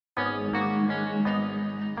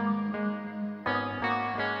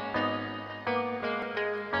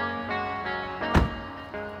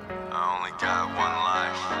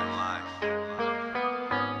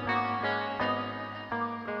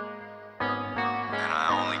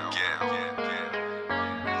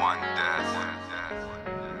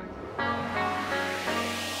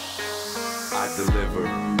deliver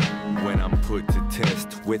when I'm put to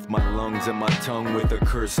test. With my lungs and my tongue, with a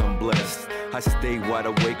curse I'm blessed. I stay wide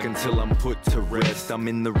awake until I'm put to rest. I'm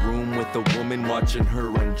in the room with a woman, watching her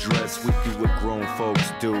undress. We do what grown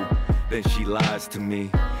folks do, then she lies to me.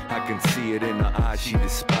 I can see it in her eyes, she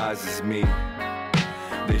despises me.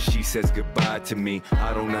 Then she says goodbye to me.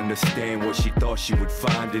 I don't understand what she thought she would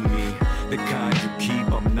find in me. The kind you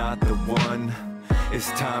keep, I'm not the one. It's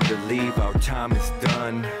time to leave, our time is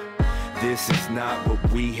done. This is not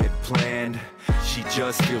what we had planned. She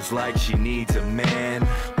just feels like she needs a man.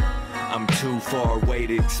 I'm too far away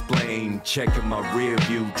to explain. Checking my rear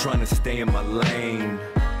view, trying to stay in my lane.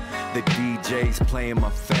 The DJ's playing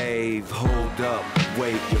my fave. Hold up,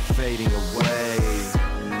 wait, you're fading away.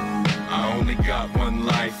 I only got one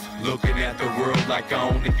life, looking at the world like I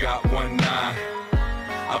only got one eye.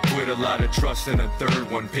 I put a lot of trust in a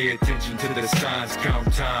third one. Pay attention to the signs,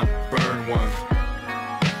 count time, burn one.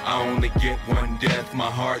 I only get one death,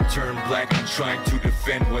 my heart turned black. I'm trying to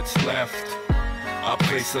defend what's left. I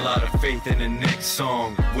place a lot of faith in the next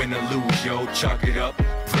song. Win or lose, yo, chalk it up,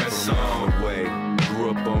 press on. Away,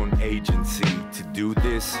 grew up on agency. To do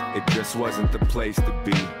this, it just wasn't the place to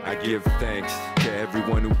be. I give thanks to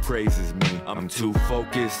everyone who praises me. I'm too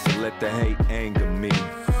focused to let the hate anger me.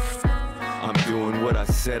 I'm doing what I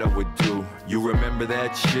said I would do. You remember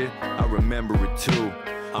that shit? I remember it too.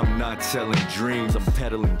 I'm not selling dreams, I'm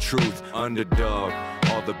peddling truth. Underdog,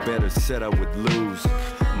 all the better said I would lose.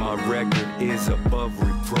 My record is above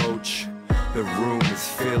reproach. The room is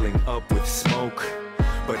filling up with smoke,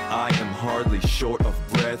 but I am hardly short of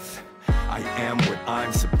breath. I am what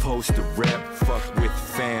I'm supposed to rep. Fuck with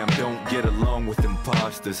fam, don't get along with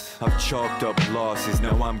imposters. I've chalked up losses,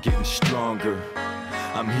 now I'm getting stronger.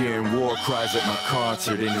 I'm hearing war cries at my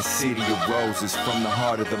concert in the city of roses from the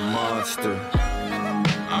heart of the monster.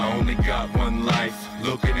 I only got one life,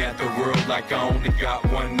 looking at the world like I only got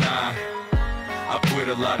one eye. I put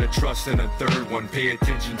a lot of trust in a third one. Pay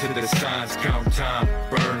attention to the signs, count time,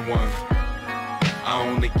 burn one. I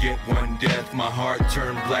only get one death, my heart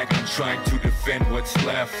turned black. I'm trying to defend what's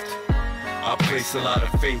left. I place a lot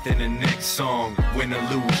of faith in the next song. Win or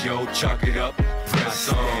lose, yo, chalk it up, press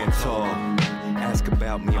on. I stand tall. Ask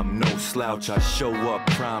about me, I'm no slouch. I show up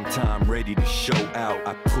prime time, ready to show out.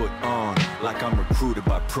 I put on like I'm recruited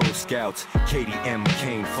by pro scouts. Kady M,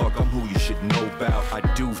 Kane, fuck, I'm who you should know about. I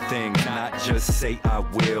do things, not just say I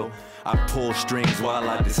will. I pull strings while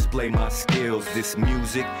I display my skills. This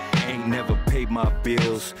music ain't never paid my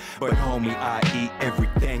bills, but homie, I eat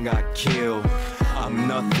everything I kill. I'm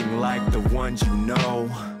nothing like the ones you know.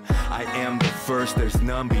 I am the first, there's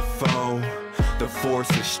none before. The force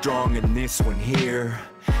is strong in this one here.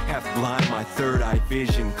 Half blind, my third eye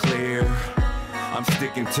vision clear. I'm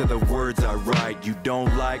sticking to the words I write. You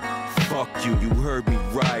don't like? Fuck you, you heard me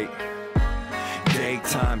right.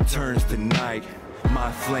 Daytime turns to night.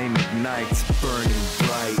 My flame ignites, burning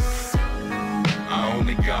bright. I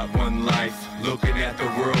only got one life, looking at the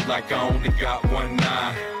world like I only got one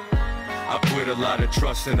eye. I put a lot of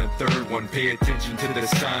trust in a third one. Pay attention to the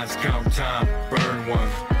signs, count time, burn one.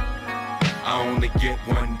 I only get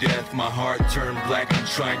one death, my heart turned black. I'm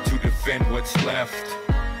trying to defend what's left.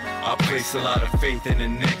 I place a lot of faith in the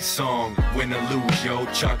next song. Win or lose, yo,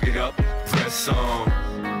 chalk it up, press on.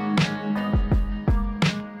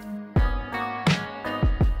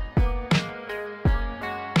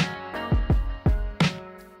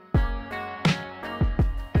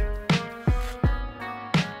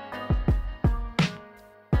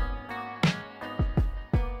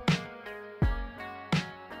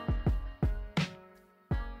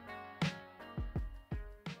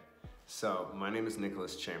 So, my name is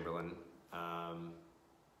Nicholas Chamberlain,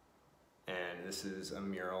 and this is a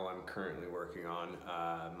mural I'm currently working on.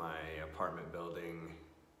 My apartment building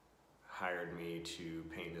hired me to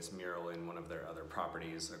paint this mural in one of their other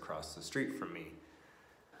properties across the street from me.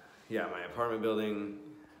 Yeah, my apartment building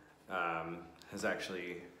has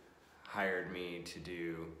actually hired me to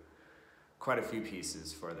do quite a few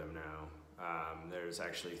pieces for them now. There's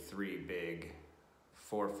actually 3 big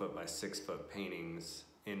 4-foot by 6-foot paintings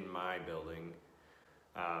in my building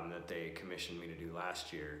that they commissioned me to do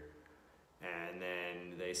last year. And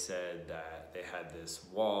then they said that they had this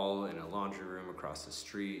wall in a laundry room across the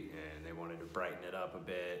street and they wanted to brighten it up a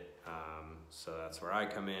bit. So that's where I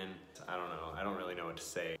come in. I don't know, I don't really know what to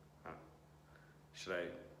say.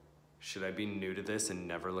 Should I be new to this and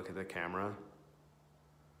never look at the camera?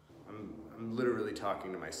 I'm literally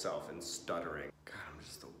talking to myself and stuttering. God, I'm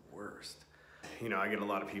just the worst. You know, I get a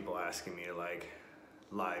lot of people asking me to like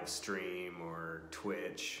live stream or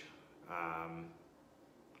Twitch. I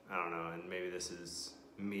don't know, and maybe this is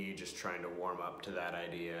me just trying to warm up to that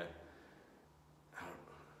idea.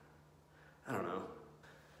 I don't know.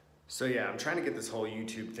 So yeah, I'm trying to get this whole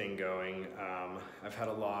YouTube thing going. I've had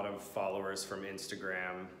a lot of followers from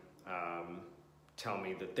Instagram tell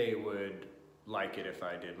me that they would like it if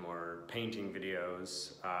I did more painting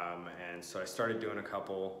videos, and so I started doing a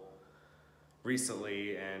couple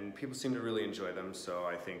recently, and people seem to really enjoy them, so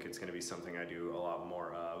I think it's gonna be something I do a lot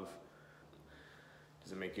more of.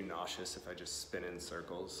 Does it make you nauseous if I just spin in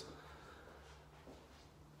circles?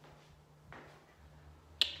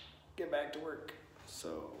 Get back to work.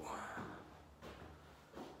 So,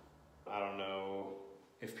 I don't know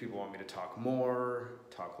if people want me to talk more,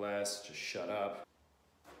 talk less, just shut up.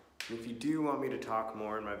 If you do want me to talk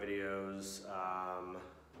more in my videos,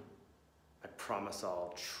 I promise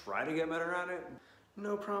I'll try to get better at it.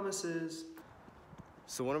 No promises.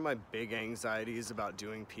 So one of my big anxieties about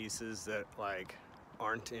doing pieces that like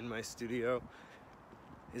aren't in my studio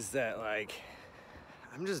is that like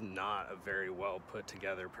I'm just not a very well put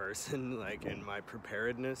together person, like in my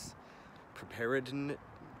preparedness.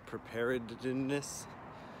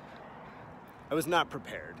 I was not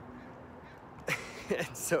prepared.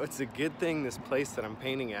 And so it's a good thing this place that I'm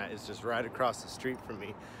painting at is just right across the street from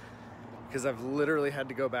me, because I've literally had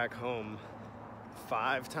to go back home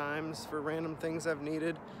 5 times for random things I've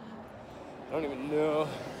needed. I don't even know.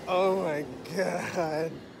 Oh my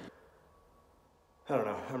God. I don't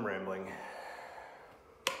know, I'm rambling.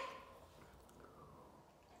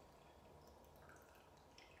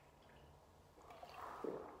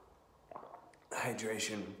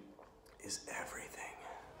 Hydration is everything.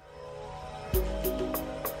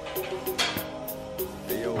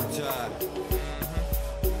 Hey, yo, Todd.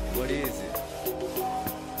 What is it?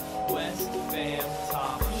 West Fam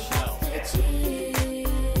Top Shelf.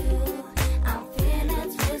 I'm finna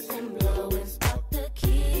twist and blow and stop the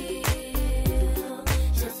kill.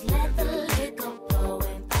 Just let the liquor flow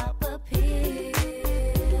and pop a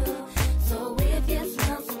pill. So if you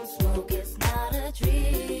smell some smoke, it's not a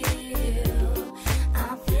drill.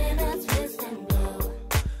 I'm finna twist and blow.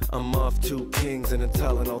 I'm off 2 kings and a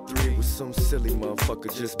Tylenol 3 with some silly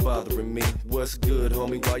motherfucker just bothering me. What's good,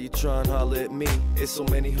 homie? Why you trying to holler at me? It's so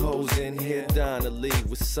many hoes in here dying to leave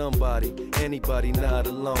with somebody, anybody, not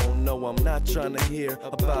alone. No, I'm not trying to hear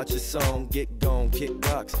about your song. Get gone, kick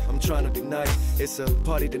rocks. I'm trying to be nice. It's a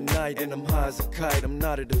party tonight and I'm high as a kite. I'm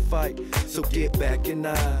not at a fight, so get back and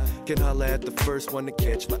I can holler at the first one to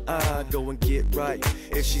catch my eye. Go and get right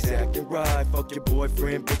if she's acting right. Fuck your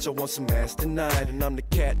boyfriend, bitch, I want some ass tonight. And I'm the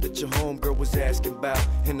cat that your homegirl was asking about,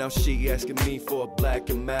 and now she asking me for a black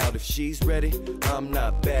and mild. If she's ready, I'm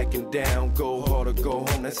not backing down. Go hard or go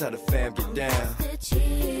home, that's how the fam get down.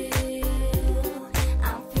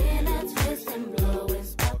 I'm finna twist and blow and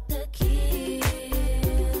stop the kill.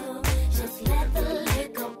 Just let the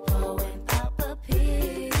liquor flow and pop a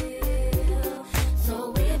pill.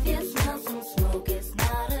 So if you smell some smoke, it's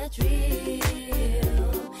not a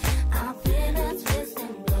drill. I'm finna twist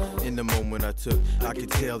and blow. In the moment I took, I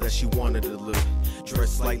could tell that she wanted to look.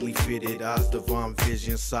 Dressed slightly fitted, eyes divine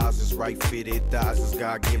vision, sizes right fitted, thighs is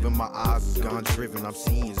God-given, my eyes is gone driven, I'm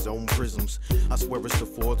seeing zone prisms. I swear it's the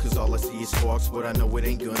 4, cause all I see is sparks, but I know it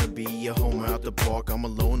ain't gonna be a homer out the park. I'm a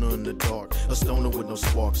loner in the dark, a stoner with no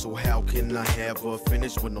spark, so how can I have a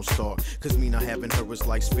finish with no start? Cause me not having her is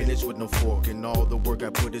like spinach with no fork, and all the work I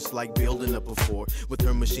put is like building up a fort. With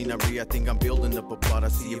her machinery, I think I'm building up a plot. I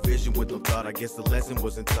see a vision with no thought, I guess the lesson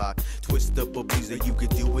wasn't taught. Twist up a piece that you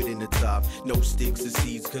could do it in the top. No sticks or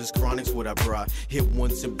seeds, cause chronic's what I brought. Hit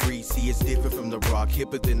once and breathe, see it's different from the rock.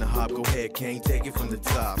 Hipper than the hop, go ahead, Kane, take it from the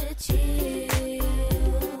top.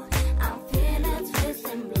 I'm finna twist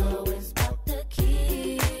and blow and stop the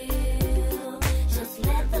kill. Just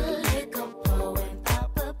let the liquor flow and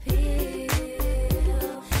pop a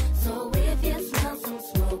pill. So if you smell some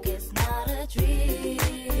smoke, it's not a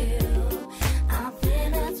drill. I'm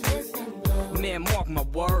finna twist and blow. Man, mark my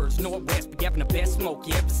words, Northwest be having the best smoke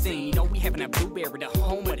you ever seen. Oh, we having that blueberry, the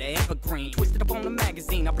home of the evergreen. Twisted up on the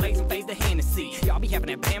magazine, I blaze and phase the Hennessy. Y'all be having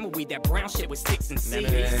that Bama weed, that brown shit with sticks and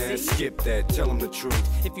seeds. Man, skip that, tell them the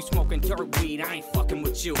truth. If you smoking dirt weed, I ain't fucking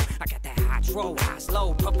with you. I got that hydro, high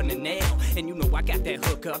slow, puffin' the nail. And you know I got that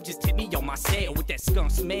hook up, just hit me on my cell. With that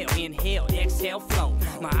skunk smell, inhale, exhale, flow.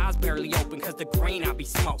 My eyes barely open cause the green I be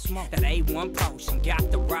smoking. That A1 potion,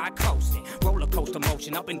 got the ride coasting. Roller coaster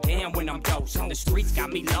motion, up and down when I'm dosing. The streets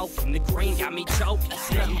got me loafing, the green got me choking.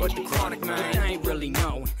 Nothing but the chronic, man. But I ain't really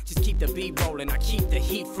knowing. Just keep the beat rolling, I keep the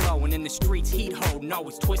heat flowing. In the streets, heat hold, no,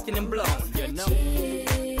 it's twisting and blowing, you know?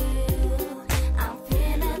 I'm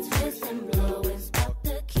finna twist and blow and stop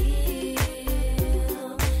the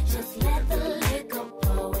kill. Just let the liquor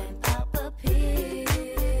flow and pop a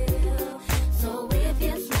pill. So if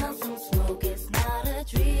you smell some smoke, it's not a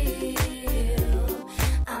drill.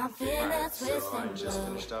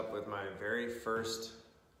 first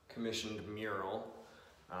commissioned mural.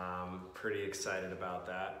 Pretty excited about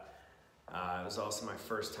that. It was also my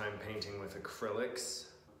first time painting with acrylics.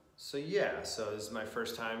 So yeah, so this is my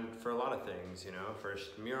first time for a lot of things, you know,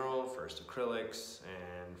 first mural, first acrylics,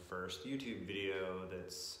 and first YouTube video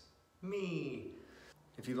that's me.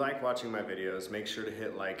 If you like watching my videos, make sure to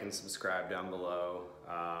hit like and subscribe down below.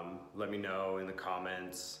 Let me know in the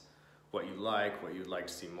comments what you like, what you'd like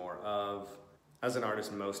to see more of. As an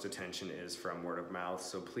artist, most attention is from word of mouth,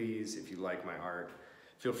 so please, if you like my art,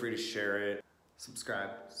 feel free to share it. Subscribe,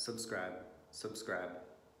 subscribe, subscribe.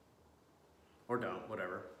 Or don't,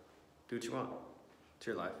 whatever. Do what you want. It's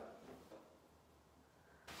your life.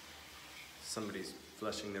 Somebody's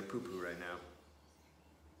flushing their poo-poo right now.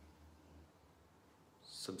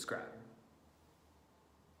 Subscribe.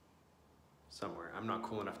 Somewhere. I'm not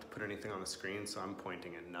cool enough to put anything on the screen, so I'm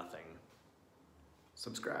pointing at nothing.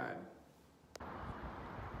 Subscribe.